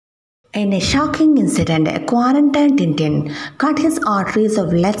In a shocking incident, a quarantined Indian cut his arteries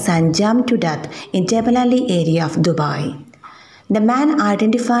of legs and jumped to death in Jebel Ali area of Dubai. The man,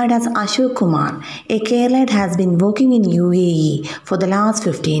 identified as Ashok Kumar, a Keralite, has been working in UAE for the last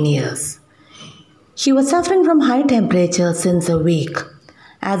 15 years. He was suffering from high temperatures since a week.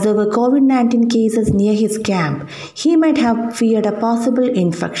 As there were COVID-19 cases near his camp, he might have feared a possible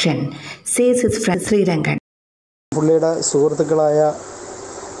infection, says his friend Srirangan. പുള്ളിയുടെ സുഹൃത്തുക്കളായ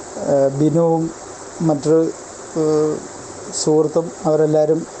ബിനുവും മറ്റൊരു സുഹൃത്തും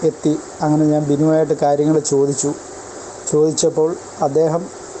അവരെല്ലാവരും എത്തി. അങ്ങനെ ഞാൻ ബിനുവായിട്ട് കാര്യങ്ങൾ ചോദിച്ചപ്പോൾ അദ്ദേഹം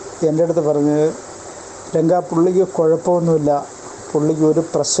എൻ്റെ അടുത്ത് പറഞ്ഞത്, രംഗ, പുള്ളിക്ക് കുഴപ്പമൊന്നുമില്ല, പുള്ളിക്ക് ഒരു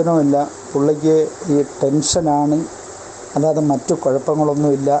പ്രശ്നവുമില്ല, പുള്ളിക്ക് ഈ ടെൻഷനാണ്, അല്ലാതെ മറ്റു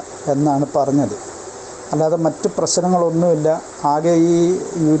കുഴപ്പങ്ങളൊന്നുമില്ല എന്നാണ് പറഞ്ഞത്. അല്ലാതെ മറ്റ് പ്രശ്നങ്ങളൊന്നുമില്ല, ആകെ ഈ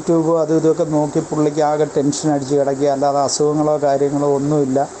യൂട്യൂബ് അതും ഇതൊക്കെ നോക്കി പുള്ളിക്ക് ആകെ ടെൻഷൻ അടിച്ച് കിടക്കുക, അല്ലാതെ അസുഖങ്ങളോ കാര്യങ്ങളോ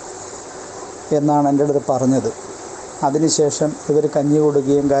ഒന്നുമില്ല എന്നാണ് എൻ്റെ അടുത്ത് പറഞ്ഞത്. അതിനുശേഷം ഇവർ കഞ്ഞി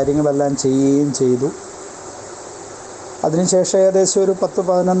കൊടുക്കുകയും കാര്യങ്ങളെല്ലാം ചെയ്യുകയും ചെയ്തു. അതിനുശേഷം ഏകദേശം ഒരു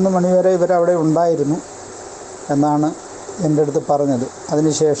 10-11 മണി വരെ ഇവരവിടെ ഉണ്ടായിരുന്നു എന്നാണ് എൻ്റെ അടുത്ത് പറഞ്ഞത്.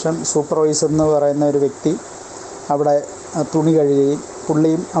 അതിനുശേഷം സൂപ്പർവൈസർ എന്ന് പറയുന്ന ഒരു വ്യക്തി അവിടെ തുണി കഴുകുകയും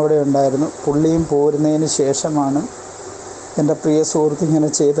പുള്ളിയും അവിടെ ഉണ്ടായിരുന്നു. പുള്ളിയും പോരുന്നതിന് ശേഷമാണ് എൻ്റെ പ്രിയ സുഹൃത്ത് ഇങ്ങനെ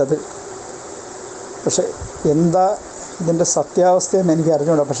ചെയ്തത്. പക്ഷേ എന്താ ഇതിൻ്റെ സത്യാവസ്ഥയെന്ന് എനിക്ക്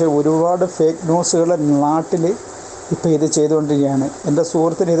അറിഞ്ഞുകൂടാ. പക്ഷേ ഒരുപാട് ഫേക്ക് ന്യൂസുകൾ നാട്ടിൽ ഇപ്പോൾ ഇത് ചെയ്തുകൊണ്ടിരിക്കുകയാണ്. എൻ്റെ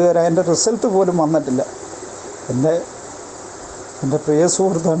സുഹൃത്തിന് ഇതുവരെ അതിൻ്റെ റിസൾട്ട് പോലും വന്നിട്ടില്ല. എൻ്റെ പ്രിയ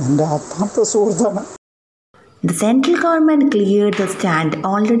സുഹൃത്താണ്, എൻ്റെ ആത്മാർത്ഥ സുഹൃത്താണ്. The central government cleared the stand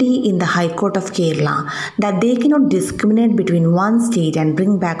already in the High Court of Kerala that they cannot discriminate between one state and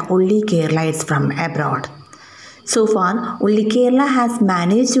bring back only Keralites from abroad. So far, only Kerala has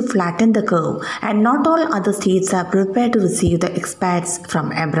managed to flatten the curve, and not all other states are prepared to receive the expats from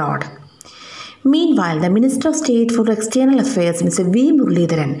abroad. Meanwhile, the Minister of State for External Affairs, Mr. V.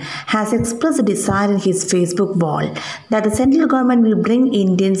 Muralidharan, has expressed a desire in his Facebook wall that the central government will bring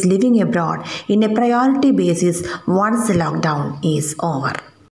Indians living abroad in a priority basis once the lockdown is over.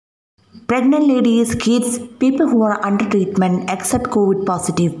 Pregnant ladies, kids, people who are under treatment except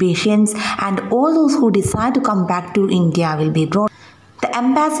COVID-positive patients, and all those who decide to come back to India will be brought. The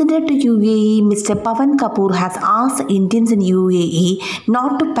ambassador to UAE, Mr. Pavan Kapoor, has asked Indians in UAE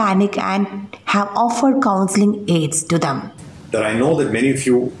not to panic and have offered counseling aids to them. That I know that many of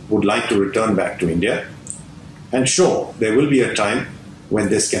you would like to return back to India, and sure, there will be a time when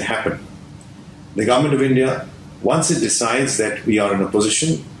this can happen. The government of India, once it decides that we are in a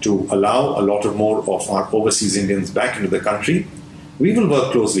position to allow a lot of more of our overseas Indians back into the country, we will work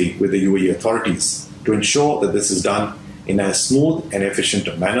closely with the UAE authorities to ensure that this is done in a smooth and efficient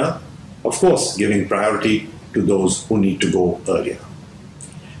manner, of course giving priority to those who need to go earlier.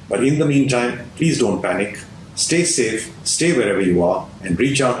 But in the meantime, please don't panic, stay safe, stay wherever you are, and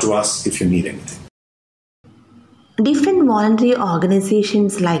reach out to us if you need anything. Different voluntary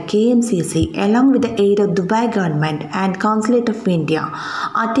organizations like KMCC, along with the aid of Dubai government and Consulate of India,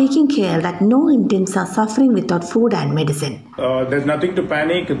 are taking care that no Indians are suffering without food and medicine. There's nothing to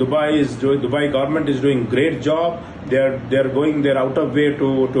panic. Dubai government is doing great job. They're going their out of way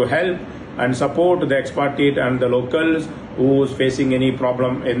to help and support the expatriate and the locals who's facing any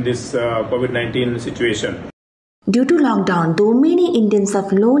problem in this COVID-19 situation. Due to lockdown, though many Indians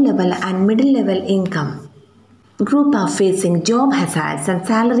of low level and middle level income group are facing job hazards and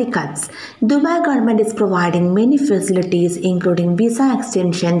salary cuts, Dubai government is providing many facilities including visa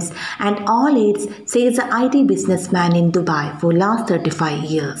extensions and all aids, says the IT businessman in Dubai for last 35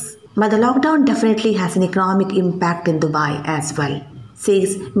 years. But the lockdown definitely has an economic impact in Dubai as well,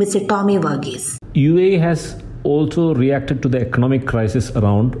 says Mr. Tommy Verghese. UAE has also reacted to the economic crisis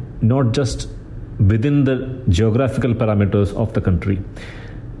around, not just within the geographical parameters of the country.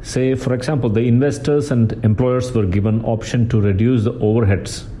 Say, for example, the investors and employers were given option to reduce the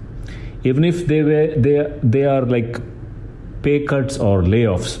overheads, even if they are like pay cuts or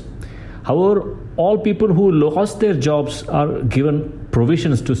layoffs. However, all people who lost their jobs are given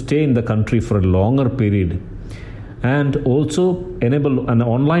provisions to stay in the country for a longer period, and also enable an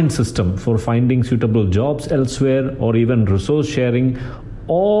online system for finding suitable jobs elsewhere or even resource sharing,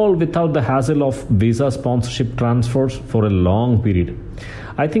 all without the hassle of visa sponsorship transfers for a long period.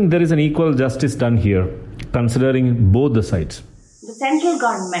 I think there is an equal justice done here, considering both the sides. The central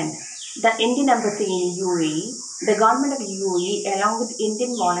government, the Indian embassy in UAE, the government of UAE, along with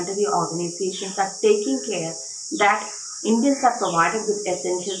Indian voluntary organizations, are taking care that Indians are provided with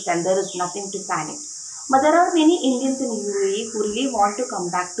essentials and there is nothing to panic. But there are many Indians in UAE who really want to come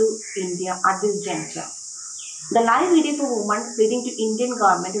back to India at this juncture. The live video of a woman pleading to Indian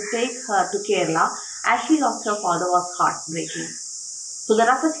government to take her to Kerala as she lost her father was heartbreaking. So there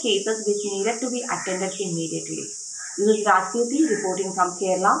are such cases which needed to be attended immediately. This is Rajkirti reporting from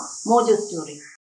Kerala, Mojo Story.